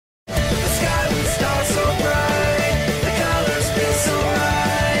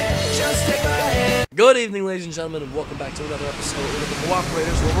Good evening, ladies and gentlemen, and welcome back to another episode of the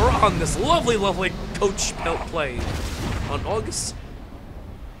Cooperators, where we're on this lovely, lovely coach belt plane on August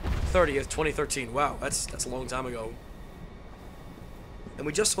 30th, 2013. Wow, that's a long time ago. And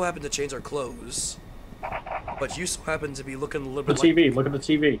we just so happened to change our clothes, but you so happen to be looking a little bit like... The TV, look at the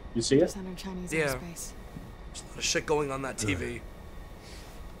TV. You see it? Yeah. There's a lot of shit going on that TV.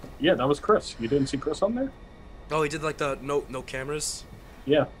 Yeah, that was Chris. You didn't see Chris on there? Oh, he did like the no cameras?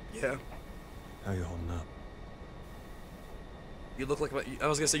 Yeah. Yeah. How you holding up? You look like my... I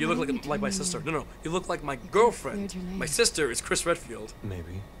was gonna say, you look like my sister. No, you look like my girlfriend. My sister is Chris Redfield.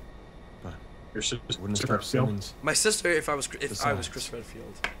 Maybe. But your sister wouldn't start Simmons. My sister, if I was Chris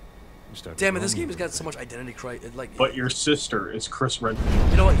Redfield. Damn it, this game has got so much identity crisis. Like, but your sister is Chris Redfield.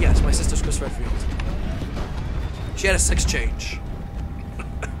 You know what? Yes, my sister's Chris Redfield. She had a 6 change.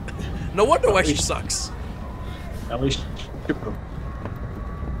 No wonder why she sucks. At least...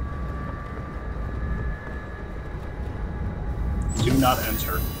 Do not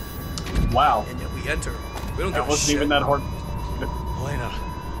enter. Wow. And yet we enter. We don't that give a wasn't shit. even that hard. Helena.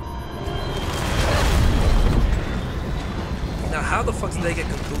 Now, how the fuck did they get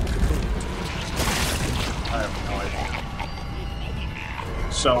cocooned? I have no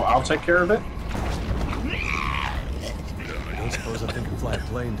idea. So, I'll take care of it? You don't suppose I think you can fly a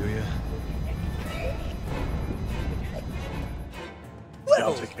plane, do you? Yeah,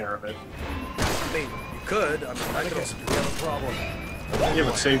 I'll take care of it. I mean, you could. I mean, I could also do that. No problem. Yeah,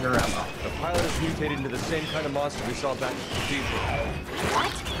 but save your ammo. The pilot is mutated into the same kind of monster we saw back in the cathedral.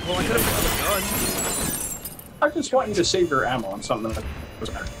 What? Well, I could have picked up a gun. I just want you to save your ammo on something that was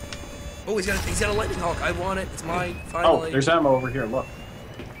better. Oh, he's got a lightning hawk. I want it. It's mine. Finally. Oh, there's ammo over here. Look.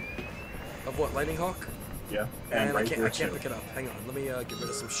 Of what? Lightning hawk? Yeah. And right I can't pick it up. Hang on. Let me get rid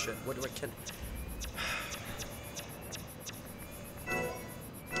of some shit. What do I can?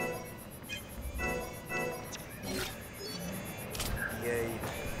 Yay.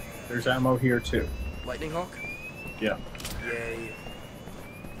 There's ammo here too. Lightning hawk? Yeah. Yay.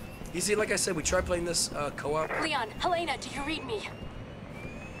 You see, like I said, we tried playing this co-op. Leon, Helena, do you read me?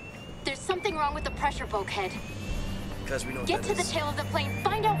 There's something wrong with the pressure bulkhead. Because we know Get to the tail of the plane,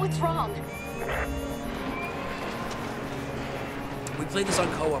 find out what's wrong. We played this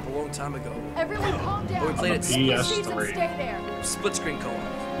on co-op a long time ago. Everyone calm down. But we played it PS3. Stay there. split screen co-op,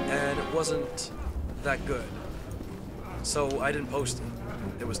 and it wasn't that good. So I didn't post it.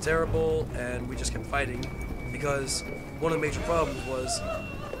 It was terrible, and we just kept fighting because one of the major problems was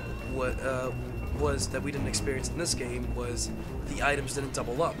that we didn't experience in this game was the items didn't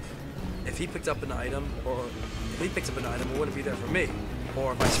double up. If he picked up an item, or if he picked up an item, it wouldn't be there for me,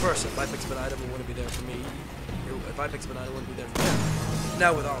 or vice versa. If I picked up an item, it wouldn't be there for me. If I picked up an item, it wouldn't be there for him.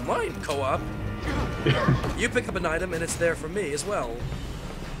 Now with online co-op, you pick up an item and it's there for me as well.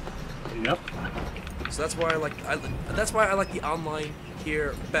 Yep. So that's why I like the online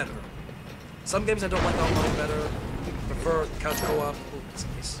here better. Some games I don't like online better. Prefer couch co-op.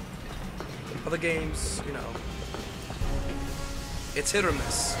 Other games, you know, it's hit or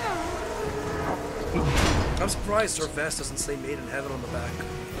miss. I'm surprised Surfast doesn't say Made in Heaven on the back.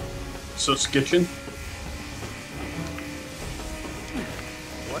 So Skitchin?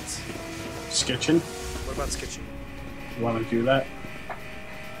 What? Skitchin? What about Skitchin? You want to do that?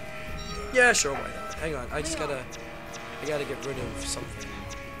 Yeah, sure, why not? Hang on, I gotta get rid of something.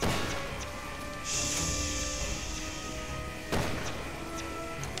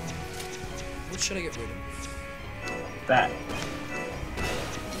 What should I get rid of? That.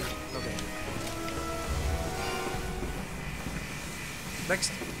 Okay.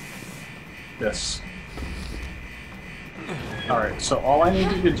 Next. This. Alright, so all I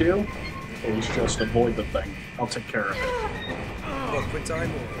need you to do is just avoid the thing. I'll take care of it. What, quick time?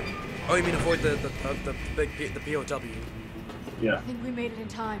 Or... Oh, you mean avoid the POW? Yeah. I think we made it in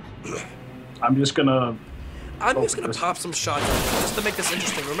time. I'm just gonna pop some shots just to make this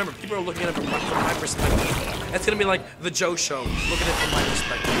interesting. Remember, people are looking at it from my perspective. It's gonna be like the Joe Show. Look at it from my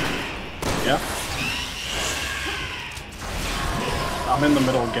perspective. Yeah. I'm in the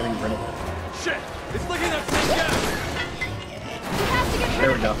middle of getting rid of it. Shit! It's looking up to the gas! We have to get rid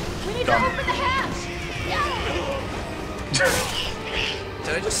There of we go. it. We need Done. to open the hatch.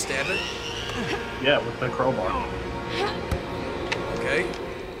 Did I just stab it? Yeah, with the crowbar. Okay.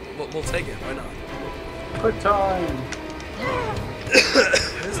 We'll take it. Why not? Quick time!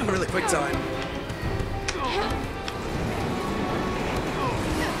 This isn't really quick time.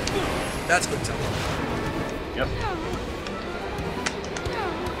 That's quick time. Yep.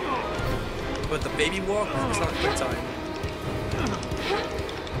 But the baby walk is not quick time.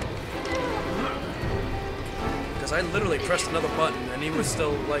 Because because I literally pressed another button and he was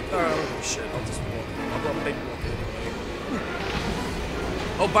still like, oh, I don't give a shit. I'll just walk. I'll go maybe walk anyway.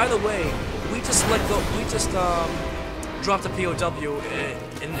 Oh, by the way, we just dropped a POW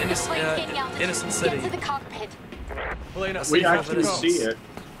in Innocent City. Get to the cockpit. Helena, We see how actually it goes. see it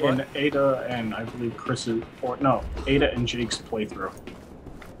in What? Ada and I believe Chris's, or no, Ada and Jake's playthrough.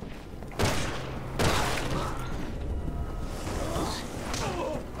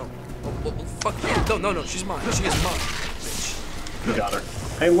 Oh, fuck you. No, she's mine. She is mine, bitch. You got her.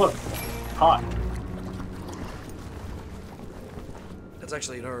 Hey, look, hot. That's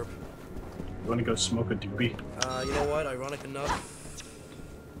actually an herb. You want to go smoke a doobie? You know what? Ironic enough.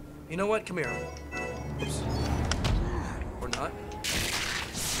 You know what? Come here. Oops. Or not.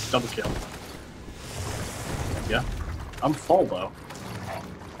 Double kill. Yeah, I'm full though.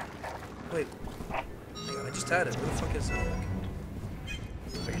 Wait. Hang on, I just had it. Where the fuck is it?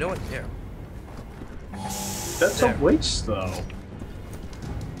 Wait, you know what? Here. That's There. a waste though.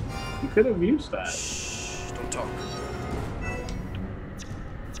 You could have used that. Shh, don't talk.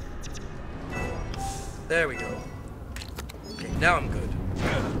 There we go. Okay, now I'm good.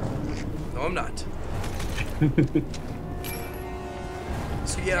 No, I'm not.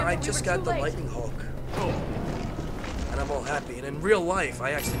 So yeah, I just got the lightning hawk. And I'm all happy. And in real life,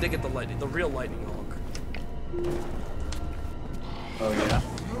 I actually did get the real lightning hawk. Oh yeah.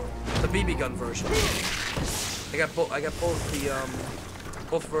 The BB gun version. I got both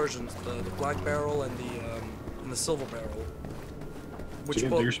versions, the black barrel and the silver barrel. Which Dude,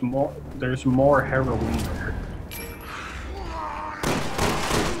 both there's more heroin there.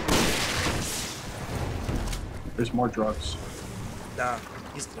 There's more drugs. Nah,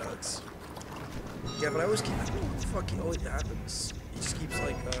 he's drugs. Yeah, but I always keep. I don't know what the fuck always happens. He just keeps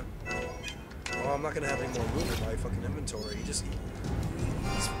like, oh, I'm not gonna have any more room in my fucking inventory.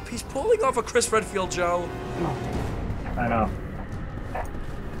 He's pulling off a Chris Redfield, Joe. I know.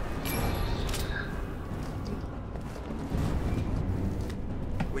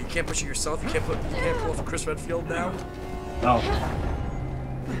 Well, you can't push it yourself. You can't pull off a Chris Redfield now. No.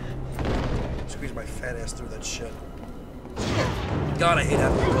 Squeeze my fat ass through that shit. God, I hate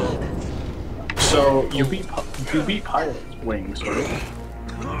having gold. So you beat Pilot Wings, right?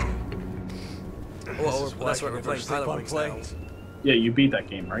 Well, that's right. We're playing Pilot Wings now. Yeah, you beat that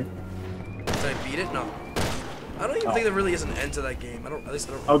game, right? Did I beat it? No. I don't even think there really is an end to that game. At least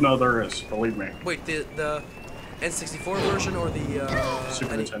I don't. Oh no, there is. Believe me. Wait, the N64 version or the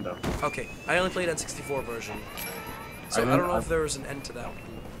Super any- Nintendo. Okay, I only played N64 version, so I I don't- don't know I- if there was an end to that one.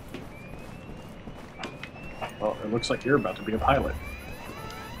 Well, it looks like you're about to be a pilot.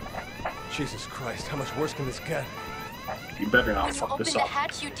 Jesus Christ, how much worse can this get? You better not When you fuck open this the up.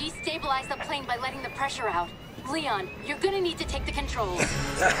 hatch, you destabilize the plane by letting the pressure out. Leon, you're gonna need to take the controls.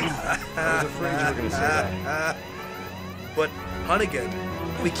 I was afraid you were gonna say that. But Hunnigan,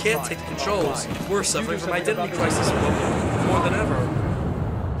 we can't take the controls. We're suffering from identity crisis more than ever.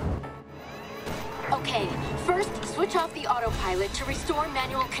 Okay, first switch off the autopilot to restore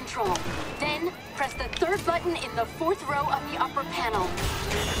manual control. Then press the third button in the fourth row on the upper panel.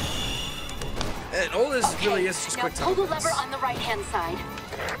 And all this Okay, really is just now quick pull time the lever events. on the right-hand side.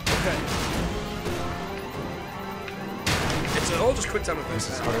 Okay, It's all just quick time events.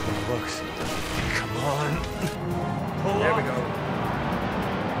 this is harder than it looks. Come on. Pull There we up. go.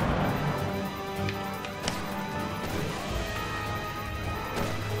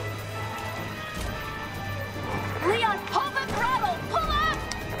 Leon, pull the throttle! Pull up!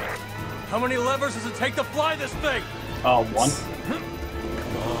 How many levers does it take to fly this thing? One.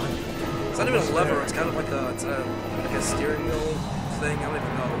 It's not even a lever. It's kind of like a steering wheel thing. I don't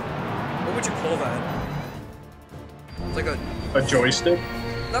even know. What would you call that? It's like A joystick.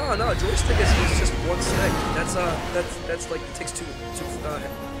 no, a joystick is just one stick. That's like it takes two.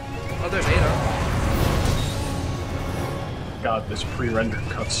 Oh, there's Ada. God, this pre-rendered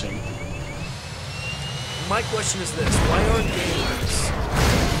cutscene. My question is this: why aren't games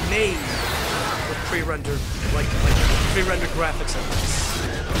made with pre-rendered like pre-rendered graphics in this?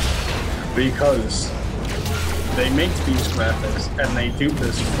 Because they make these graphics and they do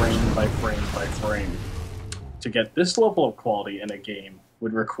this frame by frame by frame. To get this level of quality in a game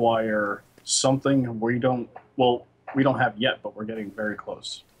would require something we don't have yet, but we're getting very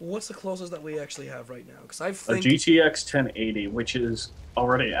close. What's the closest that we actually have right now? Because I A think GTX 1080, which is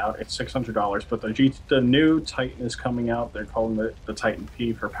already out, it's $600, but the new Titan is coming out. They're calling it the Titan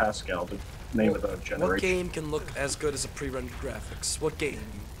P for Pascal, the name of the what generation. game can look as good as a pre-rendered graphics? What game?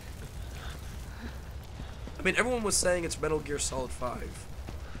 I mean, everyone was saying it's Metal Gear Solid 5.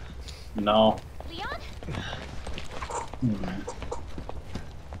 No. Leon?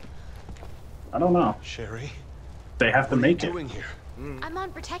 I don't know. Sherry, They have to What are you make it. doing here? I'm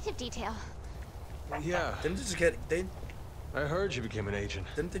on protective detail. Yeah, Didn't they just get I heard you became an agent.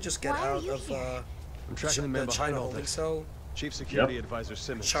 Didn't they just get Why are out you of here? I'm tracking the man behind China all holding this. cell? Chief Security Advisor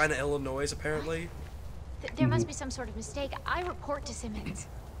Simmons. China, Illinois, apparently. There must be some sort of mistake. I report to Simmons.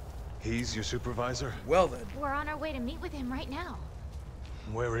 He's your supervisor? Well then, We're on our way to meet with him right now.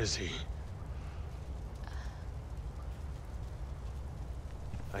 Where is he?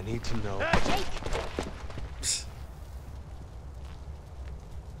 I need to know. Jake!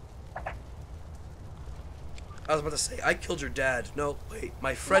 I was about to say I killed your dad. No, wait,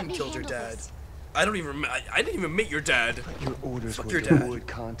 my friend me killed your handle dad. this. I don't even. I didn't even meet your dad. Your orders Fuck were your to dad. avoid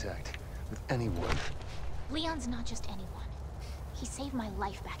contact with anyone. Leon's not just anyone. He saved my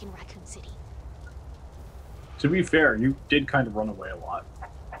life back in Raccoon City. To be fair, you did kind of run away a lot.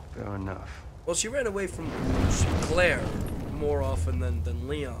 Fair enough. Well, she ran away from Claire more often than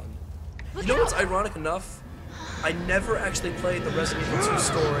Leon. You know what's ironic enough? I never actually played the Resident Evil 2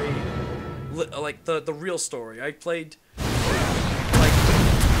 story, like the real story. I played like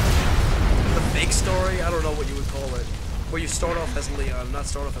the fake story. I don't know what you would call it, where you start off as Leon, not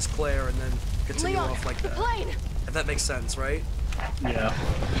start off as Claire, and then continue Leon, off like the that. plane! If that makes sense, right? Yeah.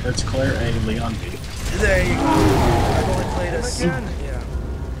 That's Claire A, Leon B. There you go. I've only played as Again? yeah.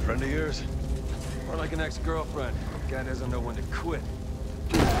 Friend of yours? Or like an ex-girlfriend? Guy doesn't know when to quit.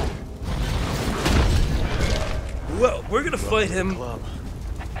 Well, we're gonna fight him Club.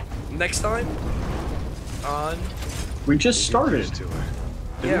 next time on We just started. To her.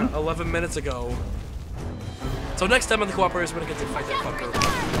 yeah 11 minutes ago. So next time on the Cooperators, we're gonna get to fight that fucker.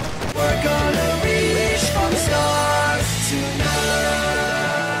 We're gonna reach for the stars tonight.